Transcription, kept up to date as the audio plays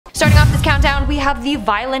this countdown, we have the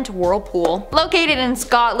violent whirlpool. Located in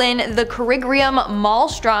Scotland, the Corrigium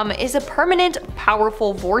Maelstrom is a permanent,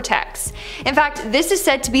 powerful vortex. In fact, this is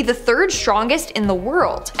said to be the third strongest in the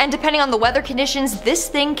world, and depending on the weather conditions, this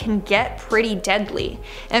thing can get pretty deadly.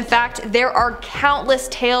 In fact, there are countless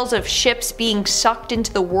tales of ships being sucked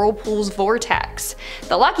into the whirlpool's vortex.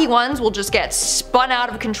 The lucky ones will just get spun out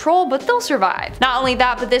of control, but they'll survive. Not only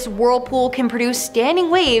that, but this whirlpool can produce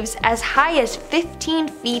standing waves as high as 15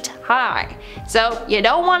 feet high. So you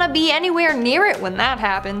don't want to be anywhere near it when that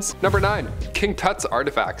happens. Number 9. King Tut's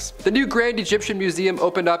artifacts. The new Grand Egyptian Museum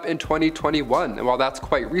opened up in 2021, and while that's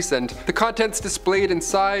quite recent, the contents displayed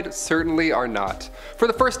inside certainly are not. For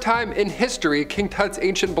the first time in history, King Tut's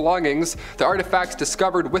ancient belongings, the artifacts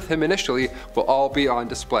discovered with him initially, will all be on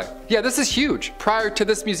display. Yeah, this is huge. Prior to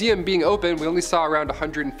this museum being open, we only saw around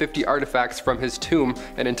 150 artifacts from his tomb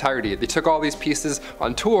in entirety. They took all these pieces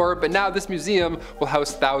on tour, but now this museum will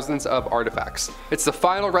house thousands of artifacts. It's the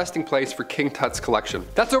final resting place for King Tut's collection.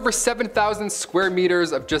 That's over 7,000 square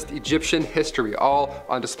meters of just Egyptian history, all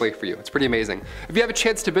on display for you. It's pretty amazing. If you have a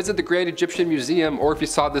chance to visit the Grand Egyptian Museum, or if you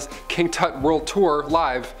saw this King Tut World Tour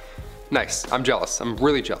live, nice. I'm jealous. I'm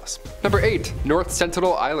really jealous. Number 8. North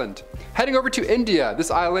Sentinel Island. Heading over to India,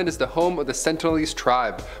 this island is the home of the Sentinelese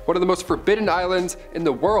tribe, one of the most forbidden islands in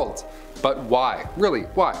the world. But why? Really,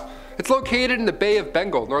 why? It's located in the Bay of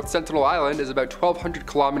Bengal. North Sentinel Island is about 1,200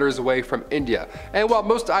 kilometers away from India. And while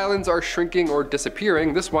most islands are shrinking or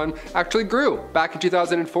disappearing, this one actually grew back in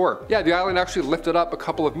 2004. Yeah, the island actually lifted up a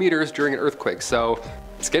couple of meters during an earthquake, so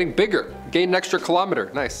it's getting bigger, gained an extra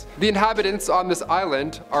kilometer, nice. The inhabitants on this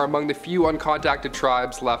island are among the few uncontacted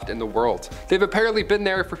tribes left in the world. They've apparently been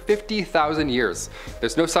there for 50,000 years.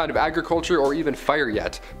 There's no sign of agriculture or even fire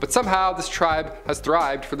yet, but somehow this tribe has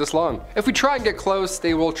thrived for this long. If we try and get close,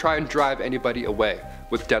 they will try and drive anybody away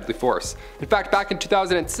with deadly force. In fact, back in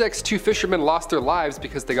 2006, 2 fishermen lost their lives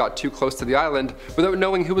because they got too close to the island without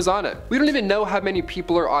knowing who was on it. We don't even know how many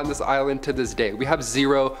people are on this island to this day. We have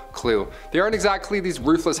zero clue. They aren't exactly these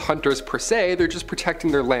ruthless hunters per se, they're just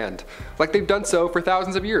protecting their land. Like they've done so for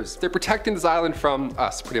thousands of years. They're protecting this island from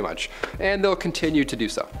us, pretty much. And they'll continue to do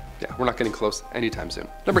so. Yeah, we're not getting close anytime soon.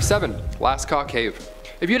 Number 7. Lascaux Cave.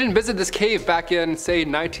 If you didn't visit this cave back in, say,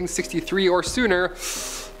 1963 or sooner,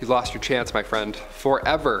 you lost your chance, my friend.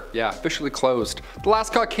 Forever. Yeah, officially closed. The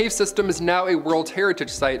Lascaux cave system is now a World Heritage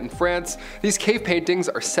Site in France. These cave paintings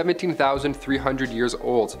are 17,300 years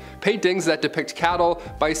old. Paintings that depict cattle,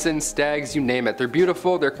 bison, stags, you name it. They're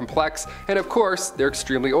beautiful, they're complex, and of course, they're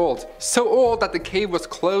extremely old. So old that the cave was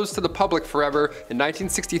closed to the public forever in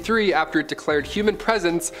 1963 after it declared human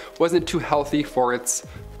presence wasn't too healthy for its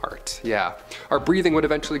art. Yeah, our breathing would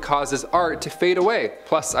eventually cause this art to fade away.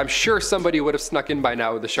 Plus, I'm sure somebody would have snuck in by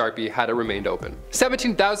now with a Sharpie had it remained open.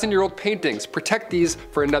 17,000-year-old paintings. Protect these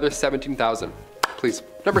for another 17,000. Please.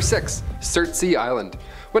 Number 6. Surtsey Island.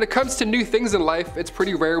 When it comes to new things in life, it's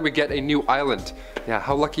pretty rare we get a new island. Yeah,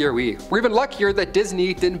 how lucky are we? We're even luckier that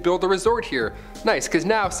Disney didn't build a resort here. Nice, because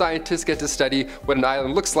now scientists get to study what an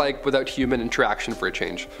island looks like without human interaction for a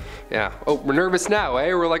change. Yeah, oh, we're nervous now,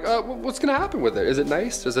 eh? We're like, oh, what's gonna happen with it? Is it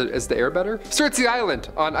nice? Is the air better? Surtsey Island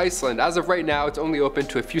on Iceland. As of right now, it's only open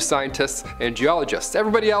to a few scientists and geologists.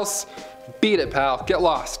 Everybody else, beat it, pal, get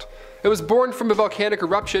lost. It was born from a volcanic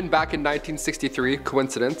eruption back in 1963,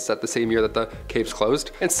 coincidence, at the same year that the caves closed.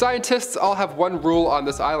 And scientists all have one rule on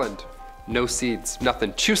this island. No seeds,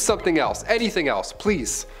 nothing. Choose something else, anything else,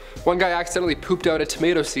 please. One guy accidentally pooped out a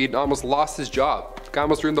tomato seed and almost lost his job. The guy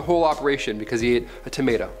almost ruined the whole operation because he ate a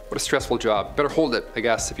tomato. What a stressful job. Better hold it, I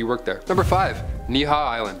guess, if you work there. Number 5, Niihau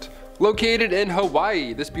Island. Located in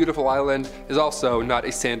Hawaii, this beautiful island is also not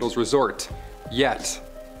a sandals resort. Yet.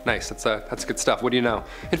 Nice, that's good stuff. What do you know?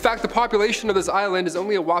 In fact, the population of this island is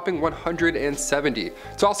only a whopping 170.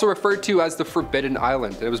 It's also referred to as the Forbidden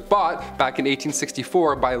Island, and it was bought back in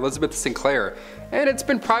 1864 by Elizabeth Sinclair, and it's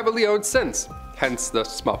been privately owned since. Hence the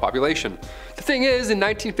small population. The thing is, in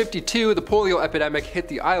 1952, the polio epidemic hit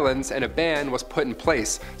the islands and a ban was put in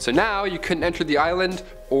place. So now you couldn't enter the island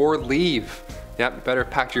or leave. Yep, better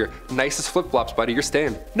pack your nicest flip-flops, buddy, you're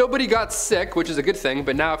staying. Nobody got sick, which is a good thing,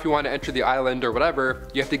 but now if you want to enter the island or whatever,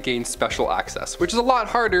 you have to gain special access, which is a lot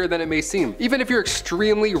harder than it may seem. Even if you're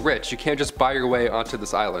extremely rich, you can't just buy your way onto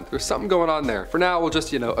this island. There's something going on there. For now, we'll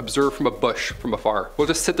just, observe from a bush from afar. We'll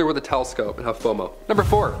just sit there with a telescope and have FOMO. Number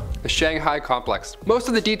 4, the Shanghai Complex. Most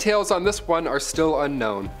of the details on this one are still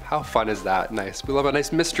unknown. How fun is that? Nice. We love a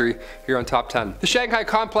nice mystery here on Top 10. The Shanghai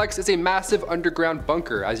Complex is a massive underground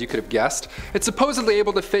bunker, as you could have guessed. It's It's supposedly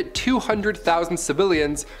able to fit 200,000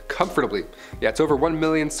 civilians comfortably. Yeah, it's over 1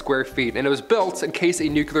 million square feet, and it was built in case a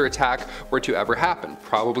nuclear attack were to ever happen.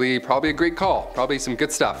 Probably a great call, probably some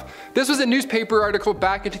good stuff. This was a newspaper article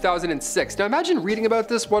back in 2006. Now imagine reading about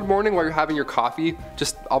this one morning while you're having your coffee,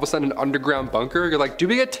 just all of a sudden an underground bunker. You're like, do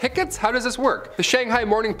we get tickets? How does this work? The Shanghai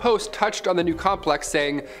Morning Post touched on the new complex,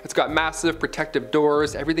 saying it's got massive protective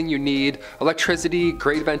doors, everything you need, electricity,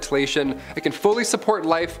 great ventilation. It can fully support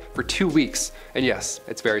life for 2 weeks. And yes,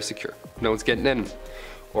 it's very secure. No one's getting in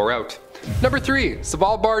or out. Number 3,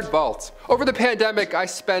 Svalbard Vault. Over the pandemic, I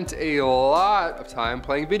spent a lot of time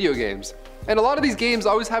playing video games. And a lot of these games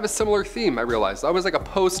always have a similar theme, I realized. Always like a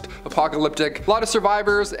post-apocalyptic, a lot of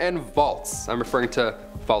survivors and vaults. I'm referring to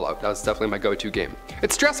Fallout. That was definitely my go-to game.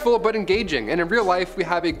 It's stressful but engaging, and in real life we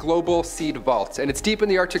have a global seed vault, and it's deep in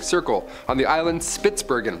the Arctic Circle on the island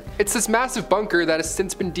Spitsbergen. It's this massive bunker that has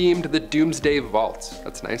since been deemed the Doomsday Vault.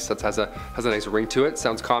 That's nice. That has a nice ring to it.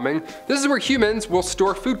 Sounds calming. This is where humans will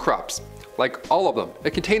store food crops. Like all of them.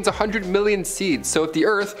 It contains 100 million seeds, so if the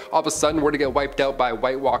Earth all of a sudden were to get wiped out by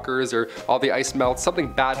White Walkers or all the ice melts,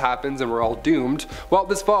 something bad happens and we're all doomed, well,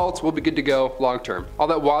 this vault will be good to go long term. All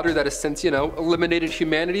that water that has since, eliminated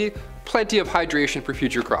humanity, plenty of hydration for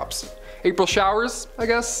future crops. April showers, I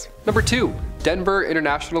guess? Number 2, Denver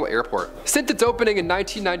International Airport. Since its opening in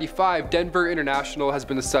 1995, Denver International has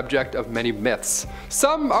been the subject of many myths.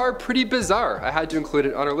 Some are pretty bizarre. I had to include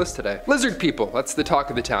it on our list today. Lizard people, that's the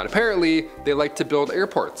talk of the town. Apparently, they like to build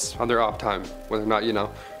airports on their off time, when they're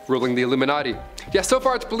not, ruling the Illuminati. Yeah, so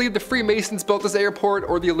far it's believed the Freemasons built this airport,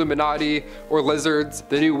 or the Illuminati, or lizards,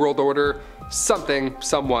 the New World Order, something,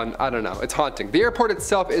 someone, I don't know. It's haunting. The airport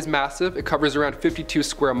itself is massive. It covers around 52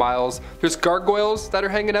 square miles. There's gargoyles that are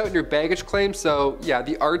hanging out in your baggage claim, so yeah,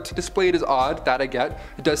 the art displayed is odd, that I get.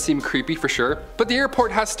 It does seem creepy for sure. But the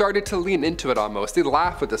airport has started to lean into it almost. They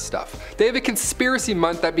laugh at this stuff. They have a conspiracy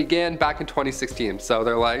month that began back in 2016, so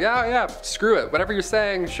they're like, yeah, screw it, whatever you're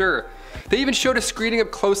saying, sure. They even showed a screening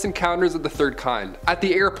of Close Encounters of the Third Kind at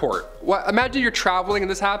the airport. What? Imagine you're traveling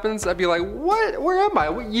and this happens. I'd be like, what? Where am I?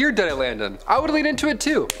 What year did I land in? I would lean into it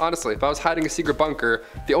too, honestly. If I was hiding a secret bunker,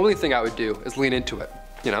 the only thing I would do is lean into it.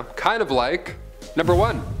 Kind of like number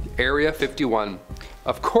 1, Area 51.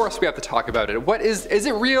 Of course we have to talk about it. What is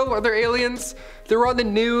it real? Are there aliens? They're on the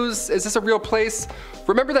news. Is this a real place?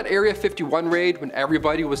 Remember that Area 51 raid when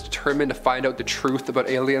everybody was determined to find out the truth about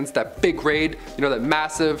aliens? That big raid, that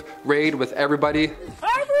massive raid with everybody?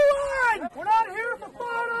 Everyone! We're not here for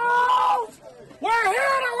photos! We're here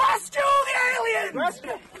to rescue the aliens!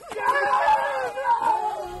 Rescue!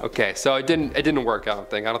 Okay, so it didn't work, I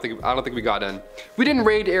don't think we got in. We didn't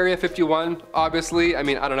raid Area 51, obviously. I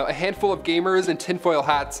mean, I don't know, a handful of gamers in tinfoil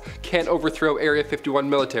hats can't overthrow Area 51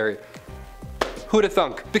 military. Who'da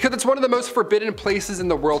thunk? Because it's one of the most forbidden places in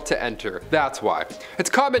the world to enter. That's why. It's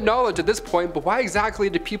common knowledge at this point, but why exactly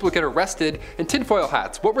did people get arrested in tinfoil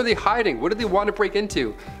hats? What were they hiding? What did they want to break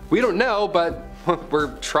into? We don't know, but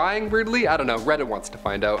we're trying weirdly? I don't know, Reddit wants to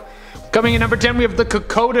find out. Coming in number 10, we have the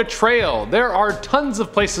Kokoda Trail. There are tons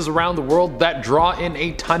of places around the world that draw in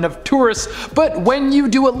a ton of tourists, but when you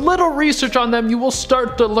do a little research on them, you will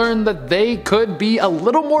start to learn that they could be a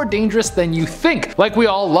little more dangerous than you think. Like we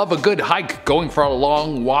all love a good hike, going for a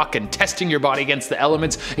long walk and testing your body against the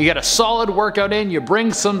elements. You get a solid workout in, you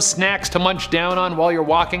bring some snacks to munch down on while you're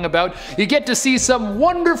walking about, you get to see some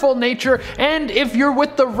wonderful nature, and if you're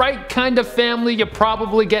with the right kind of family, you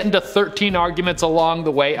probably get into 13 arguments along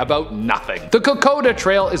the way about nothing. The Kokoda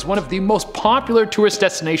Trail is one of the most popular tourist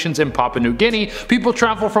destinations in Papua New Guinea. People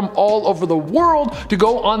travel from all over the world to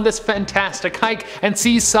go on this fantastic hike and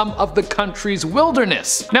see some of the country's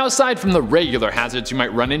wilderness. Now, aside from the regular hazards you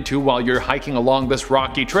might run into while you're hiking along this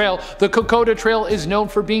rocky trail, the Kokoda Trail is known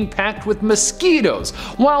for being packed with mosquitoes.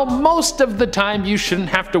 While most of the time you shouldn't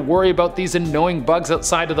have to worry about these annoying bugs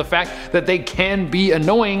outside of the fact that they can be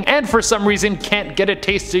annoying and for some reason can't get a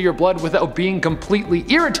taste of your blood without being completely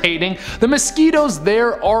irritating, the mosquitoes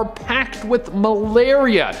there are packed with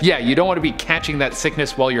malaria. Yeah, you don't want to be catching that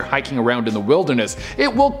sickness while you're hiking around in the wilderness.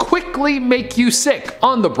 It will quickly make you sick.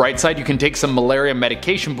 On the bright side, you can take some malaria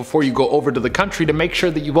medication before you go over to the country to make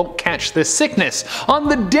sure that you won't catch this sickness. On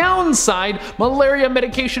the downside, malaria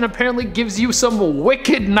medication apparently gives you some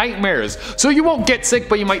wicked nightmares. So you won't get sick,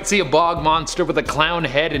 but you might see a bog monster with a clown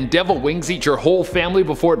head and devil wings eat your whole family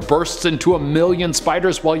before it bursts into a million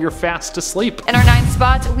spiders while you're fast asleep. In our 9th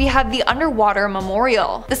spot, we have the Underwater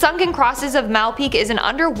Memorial. The Sunken Crosses of Malpique is an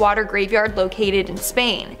underwater graveyard located in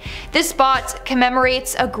Spain. This spot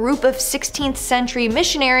commemorates a group of 16th century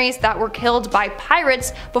missionaries that were killed by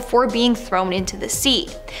pirates before being thrown into the sea.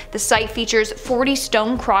 The site features 40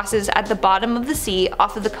 stone crosses at the bottom of the sea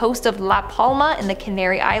off of the coast of La Palma in the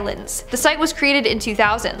Canary Islands. The site was created in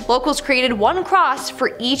 2000. Locals created one cross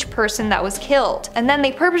for each person that was killed, and then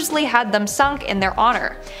they purposely had them sunk in their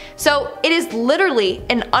honor. So it is literally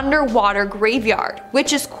an underwater graveyard,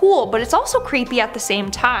 which is cool, but it's also creepy at the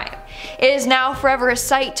same time. It is now forever a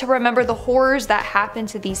site to remember the horrors that happened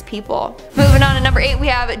to these people. Moving on to number 8, we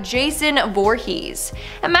have Jason Voorhees.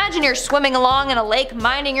 Imagine you're swimming along in a lake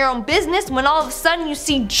minding your own business when all of a sudden you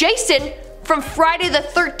see Jason from Friday the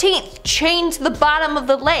 13th chained to the bottom of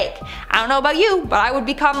the lake. I don't know about you, but I would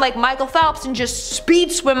become like Michael Phelps and just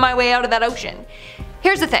speed swim my way out of that ocean.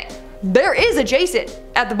 Here's the thing, there is a Jason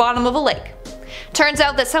at the bottom of a lake. Turns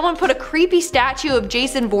out that someone put a creepy statue of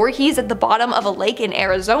Jason Voorhees at the bottom of a lake in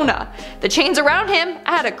Arizona. The chains around him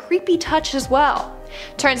add a creepy touch as well.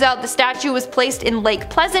 Turns out the statue was placed in Lake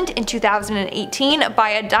Pleasant in 2018 by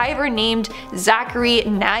a diver named Zachary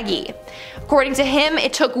Nagy. According to him,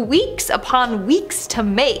 it took weeks upon weeks to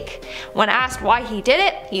make. When asked why he did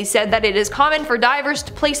it, he said that it is common for divers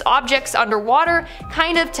to place objects underwater,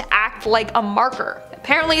 kind of to act like a marker.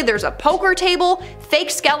 Apparently there's a poker table, fake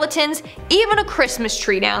skeletons, even a Christmas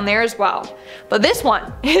tree down there as well. But this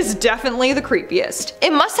one is definitely the creepiest.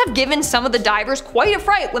 It must have given some of the divers quite a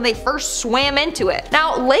fright when they first swam into it.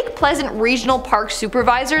 Now, Lake Pleasant Regional Park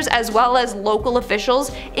supervisors as well as local officials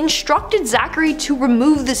instructed Zachary to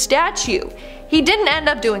remove the statue. He didn't end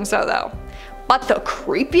up doing so though. But the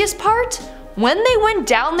creepiest part? When they went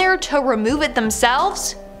down there to remove it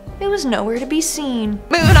themselves, it was nowhere to be seen.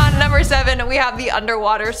 Moving on to number 7, we have the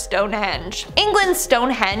underwater Stonehenge. England's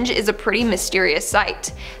Stonehenge is a pretty mysterious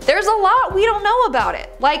site. There's a lot we don't know about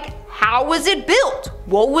it, like how was it built,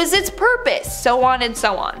 what was its purpose, so on and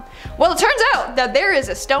so on. Well, it turns out that there is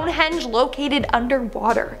a Stonehenge located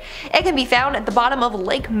underwater. It can be found at the bottom of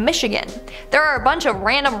Lake Michigan. There are a bunch of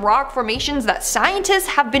random rock formations that scientists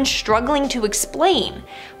have been struggling to explain,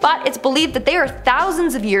 but it's believed that they are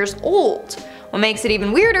thousands of years old. What makes it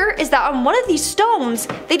even weirder is that on one of these stones,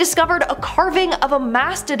 they discovered a carving of a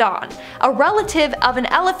mastodon, a relative of an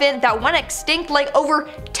elephant that went extinct like over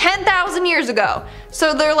 10,000 years ago.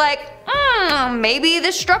 So they're like, maybe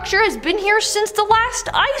this structure has been here since the last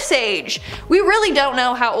ice age. We really don't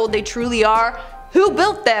know how old they truly are, who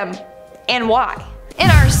built them, and why. In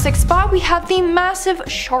our 6th spot, we have the massive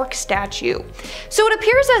shark statue. So it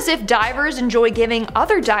appears as if divers enjoy giving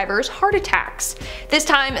other divers heart attacks. This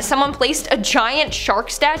time, someone placed a giant shark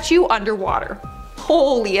statue underwater.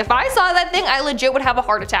 Holy, if I saw that thing, I legit would have a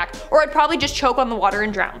heart attack, or I'd probably just choke on the water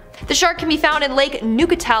and drown. The shark can be found in Lake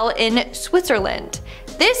Neuchatel in Switzerland.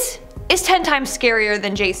 This is 10 times scarier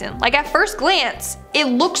than Jason. Like at first glance, it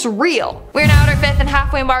looks real. We're now at our 5th and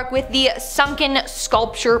halfway mark with the Sunken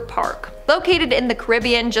Sculpture Park. Located in the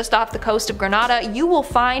Caribbean just off the coast of Grenada, you will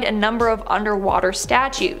find a number of underwater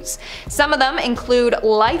statues. Some of them include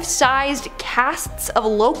life-sized casts of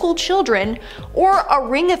local children or a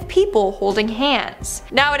ring of people holding hands.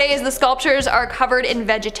 Nowadays, the sculptures are covered in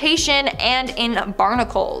vegetation and in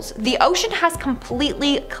barnacles. The ocean has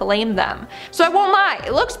completely claimed them. So I won't lie,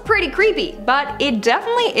 it looks pretty creepy, but it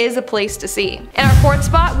definitely is a place to see. In our 4th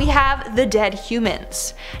spot, we have the Dead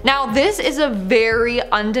Humans. Now, this is a very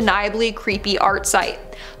undeniably creepy art site.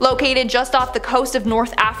 Located just off the coast of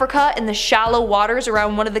North Africa in the shallow waters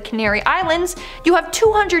around one of the Canary Islands, you have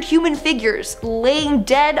 200 human figures laying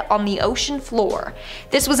dead on the ocean floor.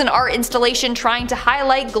 This was an art installation trying to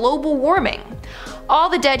highlight global warming. All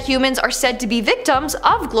the dead humans are said to be victims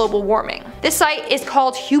of global warming. This site is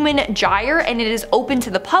called Human Gyre and it is open to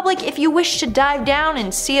the public if you wish to dive down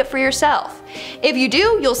and see it for yourself. If you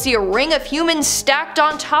do, you'll see a ring of humans stacked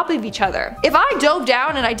on top of each other. If I dove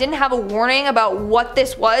down and I didn't have a warning about what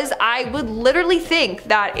this was, I would literally think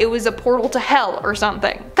that it was a portal to hell or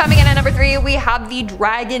something. Coming in at number 3, we have the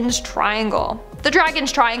Dragon's Triangle. The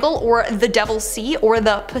Dragon's Triangle, or the Devil's Sea, or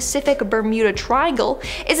the Pacific Bermuda Triangle,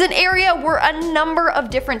 is an area where a number of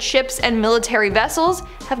different ships and military vessels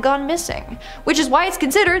have gone missing, which is why it's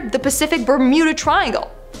considered the Pacific Bermuda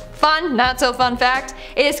Triangle. Fun, not so fun fact,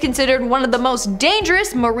 it is considered one of the most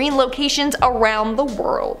dangerous marine locations around the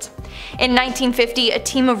world. In 1950, a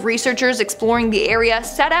team of researchers exploring the area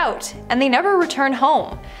set out, and they never returned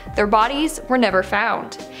home. Their bodies were never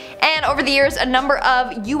found. And over the years, a number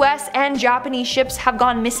of US and Japanese ships have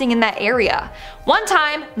gone missing in that area. One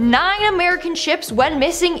time, 9 American ships went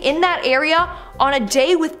missing in that area on a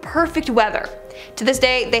day with perfect weather. To this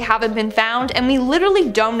day, they haven't been found, and we literally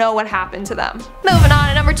don't know what happened to them. Moving on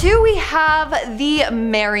to number 2, we have the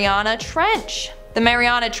Mariana Trench. The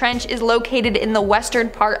Mariana Trench is located in the western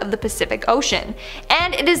part of the Pacific Ocean,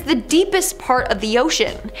 and it is the deepest part of the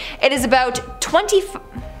ocean. It is about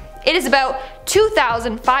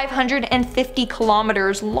 2,550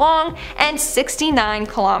 kilometers long and 69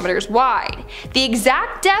 kilometers wide. The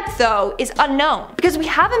exact depth, though, is unknown because we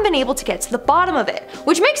haven't been able to get to the bottom of it,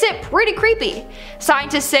 which makes it pretty creepy.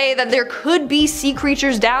 Scientists say that there could be sea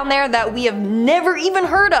creatures down there that we have never even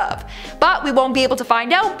heard of, but we won't be able to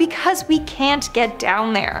find out because we can't get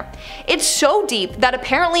down there. It's so deep that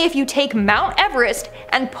apparently if you take Mount Everest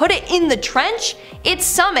and put it in the trench, its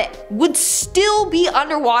summit would still be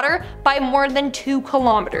underwater by more than 2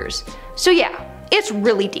 kilometers. So yeah, it's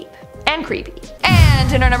really deep and creepy.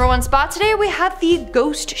 And in our number 1 spot today, we have the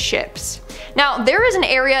ghost ships. Now, there is an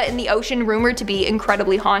area in the ocean rumored to be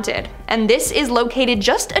incredibly haunted, and this is located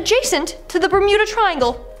just adjacent to the Bermuda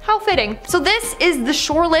Triangle. How fitting. So this is the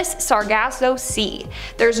shoreless Sargasso Sea.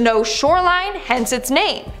 There's no shoreline, hence its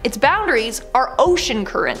name. Its boundaries are ocean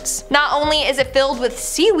currents. Not only is it filled with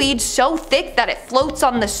seaweed so thick that it floats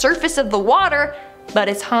on the surface of the water, but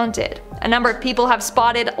it's haunted. A number of people have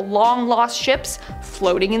spotted long lost ships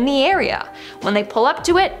floating in the area. When they pull up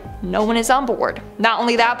to it, no one is on board. Not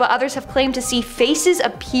only that, but others have claimed to see faces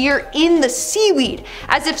appear in the seaweed,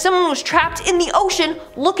 as if someone was trapped in the ocean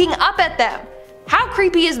looking up at them. How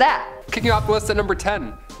creepy is that? Kicking off the list at number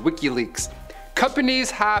 10, WikiLeaks. Companies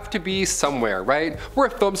have to be somewhere, right? We're a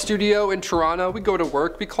film studio in Toronto, we go to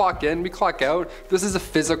work, we clock in, we clock out. This is a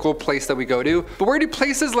physical place that we go to. But where do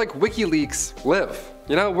places like WikiLeaks live?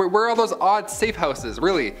 You know, where are those odd safe houses,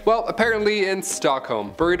 really? Well, apparently in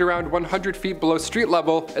Stockholm, buried around 100 feet below street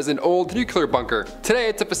level is an old nuclear bunker. Today,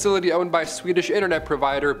 it's a facility owned by Swedish internet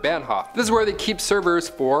provider Bahnhof. This is where they keep servers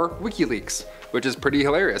for WikiLeaks, which is pretty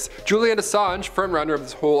hilarious. Julian Assange, frontrunner of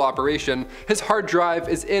this whole operation, his hard drive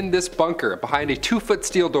is in this bunker behind a 2-foot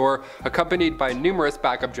steel door accompanied by numerous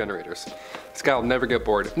backup generators. This guy will never get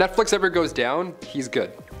bored. If Netflix ever goes down, he's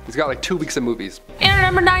good. He's got like 2 weeks of movies. In our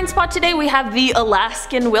number 9 spot today, we have the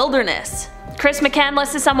Alaskan wilderness. Chris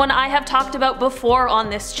McCandless is someone I have talked about before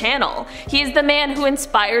on this channel. He is the man who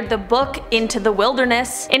inspired the book Into the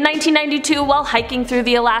Wilderness. In 1992, while hiking through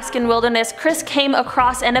the Alaskan wilderness, Chris came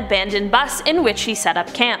across an abandoned bus in which he set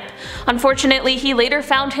up camp. Unfortunately, he later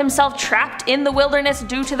found himself trapped in the wilderness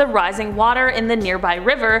due to the rising water in the nearby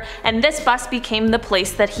river, and this bus became the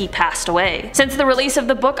place that he passed away. Since the release of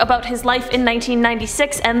the book about his life in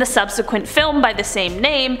 1996 and the subsequent film by the same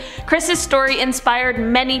name, Chris's story inspired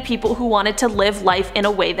many people who wanted to live life in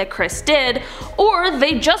a way that Chris did, or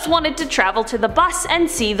they just wanted to travel to the bus and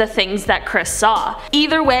see the things that Chris saw.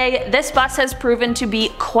 Either way, this bus has proven to be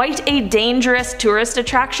quite a dangerous tourist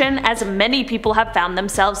attraction, as many people have found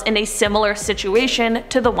themselves in a similar situation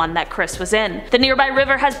to the one that Chris was in. The nearby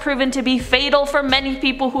river has proven to be fatal for many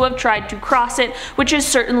people who have tried to cross it, which is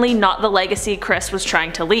certainly not the legacy Chris was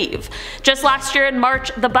trying to leave. Just last year in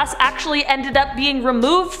March, the bus actually ended up being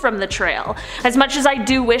removed from the trail. As much as I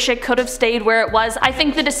do wish it could have stayed where it was, I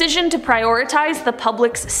think the decision to prioritize the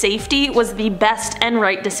public's safety was the best and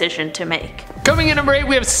right decision to make. Coming in number 8,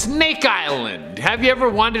 we have Snake Island. Have you ever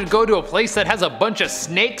wanted to go to a place that has a bunch of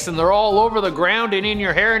snakes and they're all over the ground and in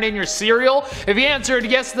your hair and in your cereal? If you answered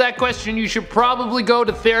yes to that question, you should probably go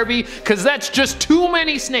to therapy, because that's just too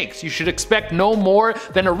many snakes. You should expect no more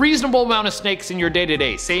than a reasonable amount of snakes in your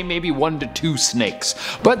day-to-day, say maybe 1 to 2 snakes.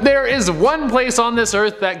 But there is one place on this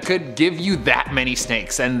earth that could give you that many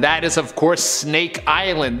snakes, and that is of course Snake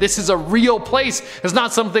Island. This is a real place. It's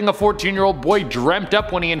not something a 14-year-old boy dreamt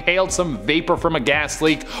up when he inhaled some vapor from a gas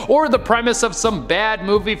leak, or the premise of some bad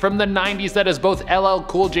movie from the 90s that has both LL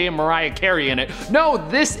Cool J and Mariah Carey in it. No,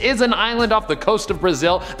 this is an island off the coast of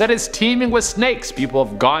Brazil that is teeming with snakes. People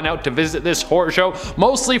have gone out to visit this horror show,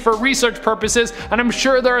 mostly for research purposes, and I'm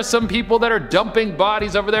sure there are some people that are dumping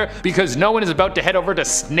bodies over there because no one is about to head over to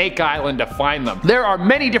Snake Island to find them. There are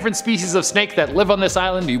many different species of snake that live on this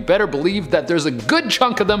island. You better believe that there's a good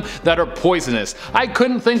chunk of them that are poisonous. I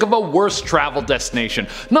couldn't think of a worse travel destination.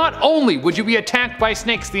 Not only would you you'd be attacked by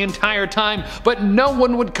snakes the entire time, but no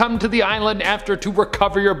one would come to the island after to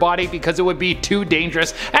recover your body because it would be too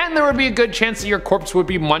dangerous, and there would be a good chance that your corpse would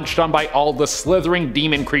be munched on by all the slithering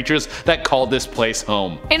demon creatures that call this place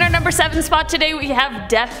home. In our number 7 spot today we have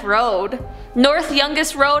Death Road. North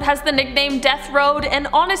Youngest Road has the nickname Death Road, and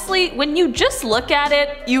honestly, when you just look at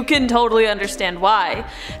it, you can totally understand why.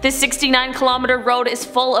 This 69-kilometer road is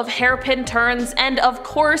full of hairpin turns, and of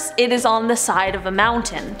course it is on the side of a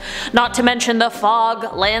mountain. Not to mention the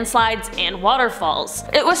fog, landslides, and waterfalls.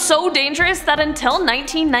 It was so dangerous that until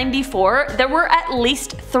 1994, there were at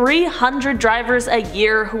least 300 drivers a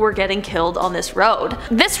year who were getting killed on this road.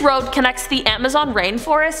 This road connects the Amazon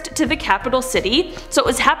rainforest to the capital city, so it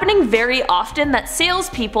was happening very often that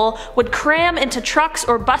salespeople would cram into trucks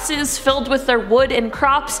or buses filled with their wood and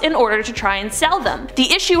crops in order to try and sell them.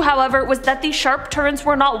 The issue, however, was that these sharp turns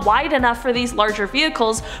were not wide enough for these larger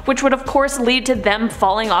vehicles, which would of course lead to them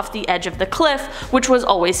falling off the edge of the cliff, which was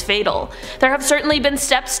always fatal. There have certainly been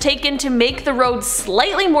steps taken to make the road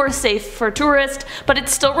slightly more safe for tourists, but it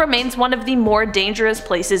still remains one of the more dangerous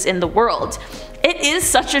places in the world. It is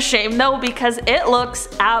such a shame though, because it looks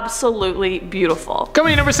absolutely beautiful.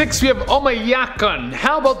 Coming in number 6, we have Omayakan.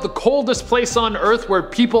 How about the coldest place on earth where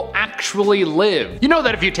people actually live? You know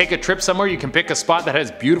that if you take a trip somewhere, you can pick a spot that has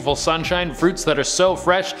beautiful sunshine, fruits that are so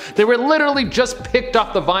fresh, they were literally just picked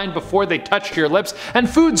off the vine before they touched your lips, and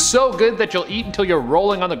food so good that you'll eat until you're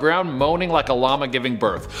rolling on the ground moaning like a llama giving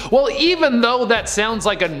birth. Well, even though that sounds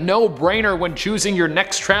like a no-brainer when choosing your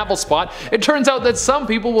next travel spot, it turns out that some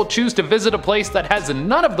people will choose to visit a place that has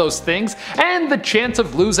none of those things and the chance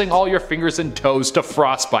of losing all your fingers and toes to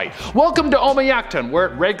frostbite. Welcome to Omayakan, where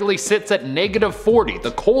it regularly sits at -40,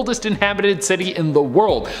 the coldest inhabited city in the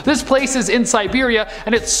world. This place is in Siberia,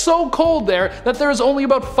 and it's so cold there that there's only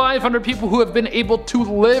about 500 people who have been able to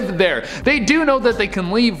live there. They do know that they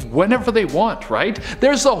can leave whenever they want, right?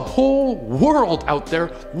 There's a whole world out there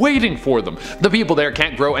waiting for them. The people there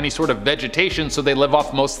can't grow any sort of vegetation, so they live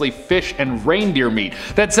off mostly fish and reindeer meat.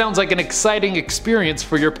 That sounds like an exciting experience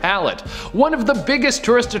for your palate. One of the biggest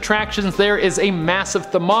tourist attractions there is a massive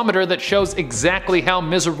thermometer that shows exactly how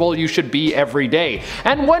miserable you should be every day.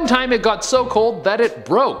 And one time it got so cold that it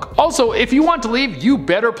broke. Also, if you want to leave, you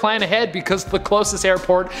better plan ahead because the closest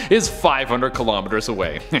airport is 500 kilometers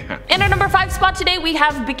away. In our number 5 spot today we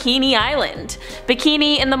have Bikini Island.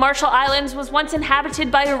 Bikini in the Marshall Islands was once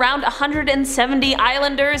inhabited by around 170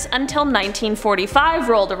 islanders until 1945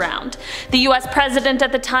 rolled around. The US president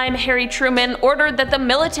at the time, Harry Truman, ordered that the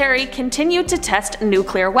military continue to test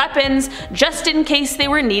nuclear weapons just in case they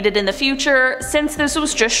were needed in the future, since this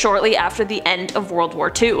was just shortly after the end of World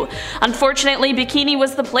War II. Unfortunately, Bikini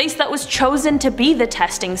was the place that was chosen to be the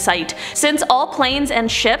testing site, since all planes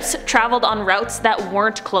and ships traveled on routes that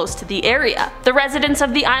weren't close to the area. The residents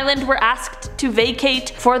of the island were asked to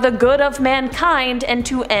vacate for the good of mankind and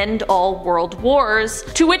to end all world wars,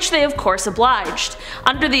 to which they of course obliged,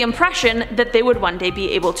 under the impression that they would one day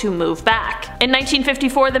be able to move back. In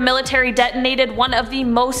 1954, the military detonated one of the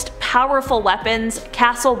most powerful weapons,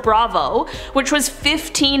 Castle Bravo, which was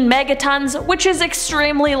 15 megatons, which is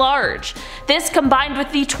extremely large. This, combined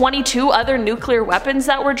with the 22 other nuclear weapons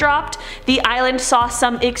that were dropped, the island saw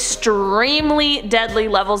some extremely deadly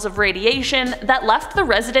levels of radiation that left the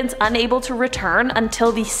residents unable to return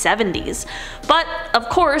until the 70s. But of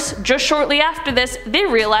course, just shortly after this, they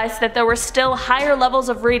realized that there were still higher levels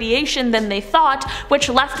of radiation than they thought, which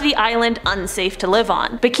left the island unsafe to live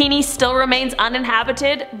on. Bikini still remains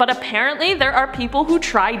uninhabited, but apparently there are people who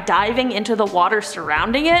try diving into the water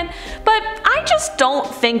surrounding it, but I just don't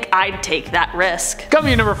think I'd take that risk.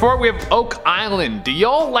 Coming in number 4, we have Oak Island. Do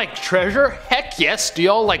y'all like treasure? Heck yes. Do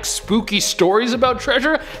y'all like spooky stories about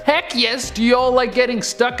treasure? Heck yes. Do y'all like getting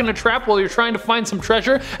stuck in a trap while you're trying to find some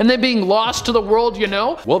treasure and then being lost to the world you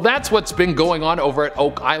know? Well, that's what's been going on over at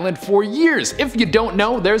Oak Island for years. If you don't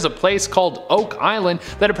know, there's a place called Oak Island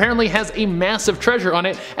that apparently has a massive treasure on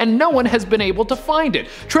it, and no one has been able to find it.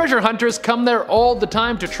 Treasure hunters come there all the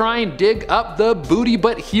time to try and dig up the booty,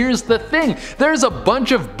 but here's the thing. There's a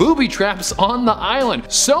bunch of booby traps on the island.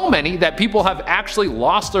 So many that people have actually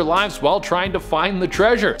lost their lives while trying to find the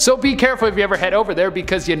treasure. So be careful if you ever head over there,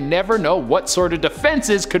 because you never know what sort of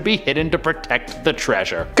defenses could be hidden to protect the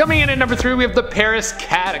treasure. Coming in at number 3, we have the Paris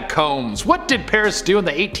Catacombs. What did Paris do in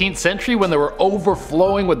the 18th century when they were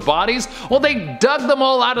overflowing with bodies? Well, they dug them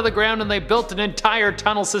all out of the ground and they built an entire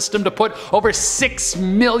tunnel system to put over 6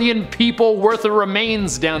 million people worth of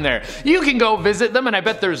remains down there. You can go visit them, and I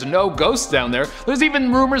bet there's no ghosts down there. There's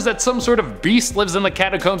even rumors that some sort of beast lives in the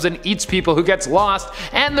catacombs and eats people who gets lost,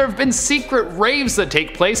 and there have been secret raves that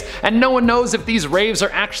take place, and no one knows if these raves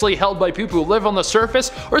are actually held by people who live on the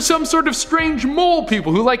surface or some sort of strange mole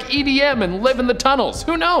people who like EDM and live in the tunnels.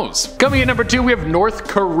 Who knows? Coming in number 2, we have North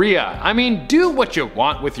Korea. I mean, do what you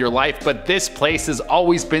want with your life, but this place has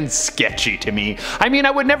always been sketchy to me. I mean,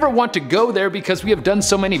 I would never want to go there because we have done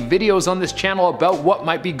so many videos on this channel about what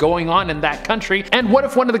might be going on in that country, and what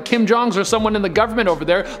if one of the Kim Jongs or someone in the government over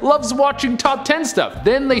there loves watching top 10 stuff?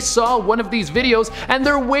 Then they saw one of these videos and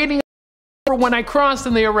they're waiting for when I cross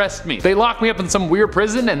and they arrest me. They lock me up in some weird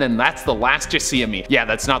prison and then that's the last you see of me. Yeah,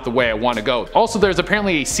 that's not the way I want to go. Also, there's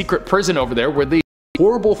apparently a secret prison over there where they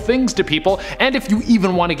horrible things to people, and if you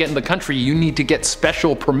even want to get in the country, you need to get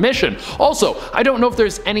special permission. Also, I don't know if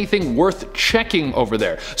there's anything worth checking over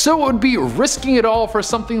there, so it would be risking it all for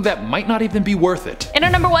something that might not even be worth it. In our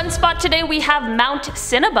number 1 spot today, we have Mount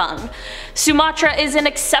Sinabung. Sumatra is an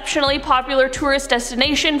exceptionally popular tourist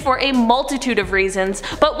destination for a multitude of reasons,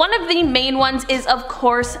 but one of the main ones is of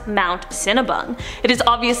course Mount Sinabung. It is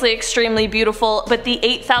obviously extremely beautiful, but the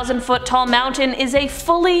 8,000-foot tall mountain is a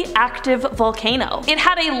fully active volcano. It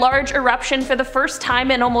had a large eruption for the first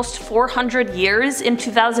time in almost 400 years in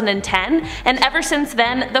 2010, and ever since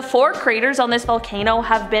then, the 4 craters on this volcano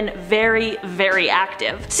have been very, very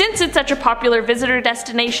active. Since it's such a popular visitor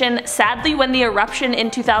destination, sadly when the eruption in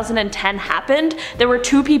 2010 happened, there were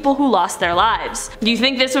 2 people who lost their lives. You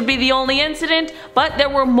think this would be the only incident? But there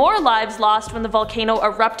were more lives lost when the volcano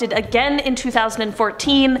erupted again in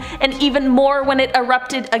 2014, and even more when it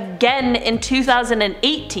erupted again in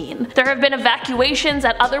 2018. There have been evacuations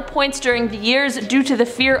at other points during the years due to the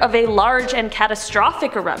fear of a large and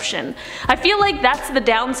catastrophic eruption. I feel like that's the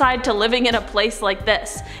downside to living in a place like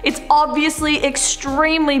this. It's obviously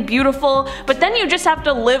extremely beautiful, but then you just have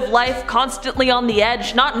to live life constantly on the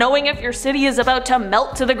edge, not knowing if your city is about to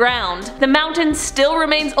melt to the ground. The mountain still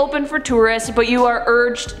remains open for tourists, but you are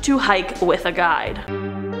urged to hike with a guide.